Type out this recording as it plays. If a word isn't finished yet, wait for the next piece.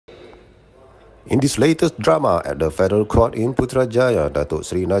In this latest drama at the Federal Court in Putrajaya, Datuk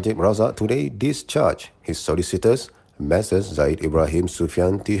Seri Najib Razak today discharged his solicitors, Messrs. Zaid, Ibrahim,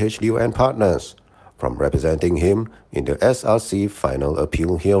 Suflan, Liew and partners, from representing him in the SRC final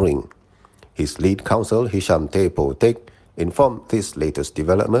appeal hearing. His lead counsel, Hisyam Teh Poh Teik, informed this latest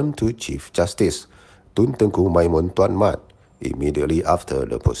development to Chief Justice Tengku Maimun Tuan immediately after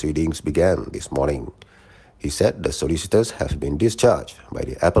the proceedings began this morning. He said the solicitors have been discharged by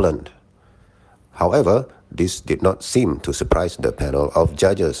the appellant. However, this did not seem to surprise the panel of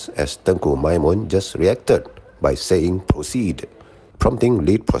judges as Tengku Maimun just reacted by saying proceed, prompting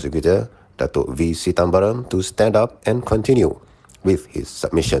lead prosecutor Datuk V Sithambaram to stand up and continue with his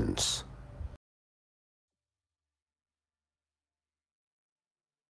submissions.